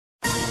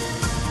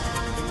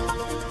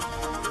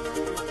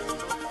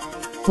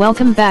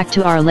Welcome back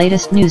to our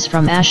latest news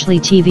from Ashley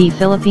TV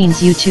Philippines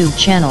YouTube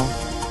channel.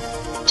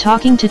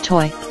 Talking to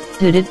Toy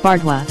Judith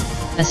Bardwa,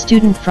 a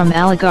student from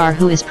Aligar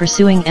who is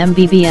pursuing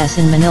MBBS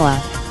in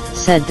Manila,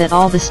 said that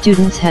all the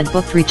students had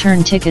booked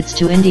return tickets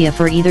to India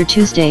for either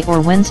Tuesday or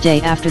Wednesday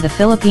after the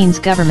Philippines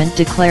government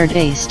declared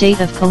a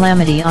state of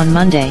calamity on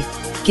Monday,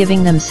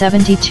 giving them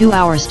 72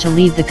 hours to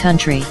leave the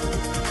country.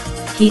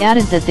 He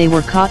added that they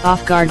were caught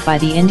off guard by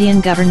the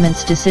Indian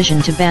government's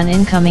decision to ban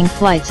incoming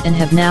flights and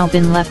have now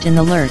been left in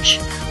the lurch.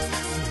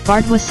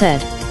 Bardwa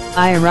said,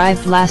 "I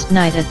arrived last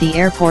night at the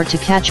airport to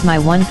catch my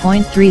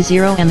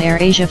 1.30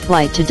 AirAsia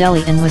flight to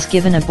Delhi and was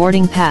given a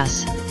boarding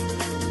pass.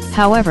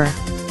 However,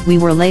 we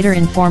were later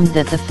informed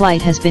that the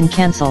flight has been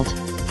cancelled."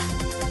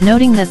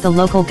 Noting that the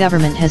local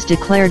government has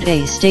declared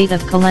a state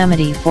of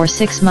calamity for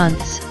 6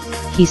 months,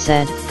 he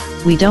said,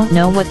 "We don't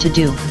know what to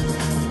do.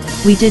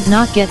 We did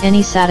not get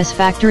any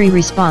satisfactory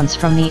response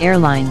from the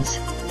airlines.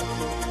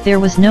 There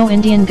was no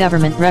Indian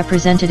government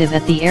representative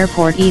at the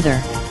airport either.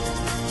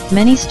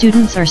 Many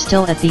students are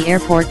still at the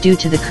airport due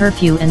to the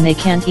curfew and they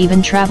can't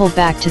even travel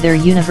back to their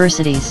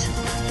universities."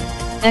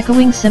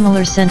 Echoing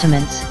similar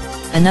sentiments,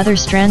 another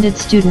stranded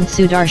student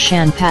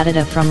Sudarshan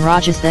Patida from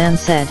Rajasthan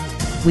said,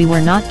 "We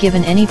were not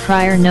given any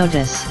prior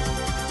notice.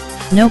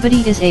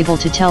 Nobody is able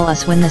to tell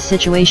us when the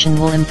situation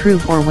will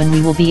improve or when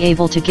we will be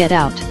able to get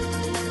out."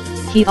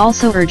 He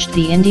also urged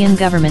the Indian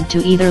government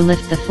to either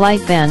lift the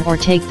flight ban or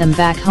take them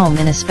back home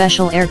in a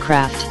special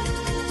aircraft.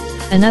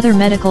 Another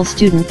medical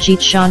student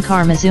Jeet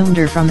Shankar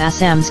Mazumdar from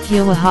Assam's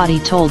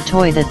Guwahati told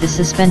Toy that the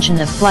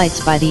suspension of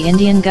flights by the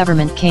Indian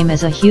government came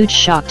as a huge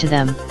shock to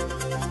them.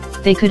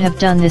 "They could have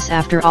done this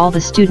after all the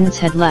students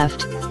had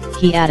left,"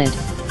 he added.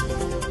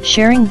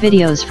 Sharing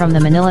videos from the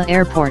Manila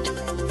airport,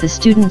 the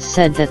students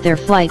said that their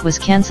flight was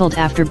cancelled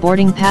after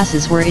boarding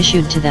passes were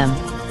issued to them.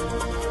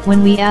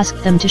 "When we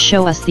asked them to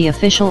show us the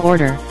official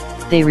order,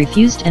 they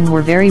refused and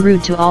were very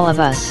rude to all of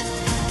us.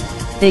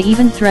 They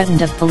even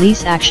threatened of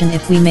police action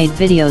if we made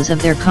videos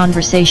of their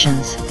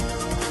conversations."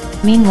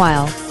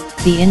 Meanwhile,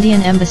 the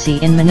Indian Embassy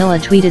in Manila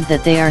tweeted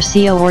that they are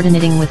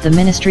coordinating with the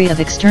Ministry of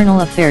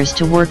External Affairs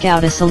to work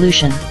out a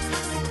solution.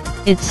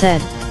 It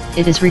said,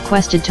 "It is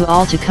requested to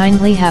all to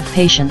kindly have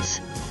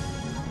patience."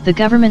 The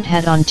government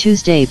had on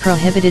Tuesday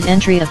prohibited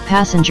entry of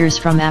passengers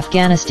from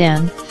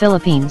Afghanistan,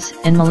 Philippines,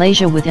 and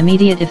Malaysia with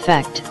immediate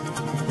effect.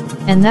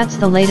 And that's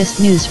the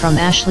latest news from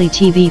Ashley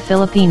TV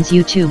Philippines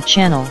YouTube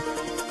channel.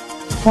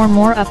 For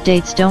more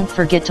updates, don't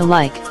forget to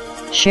like,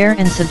 share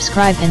and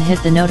subscribe and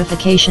hit the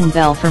notification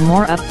bell for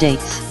more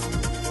updates.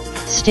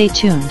 Stay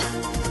tuned.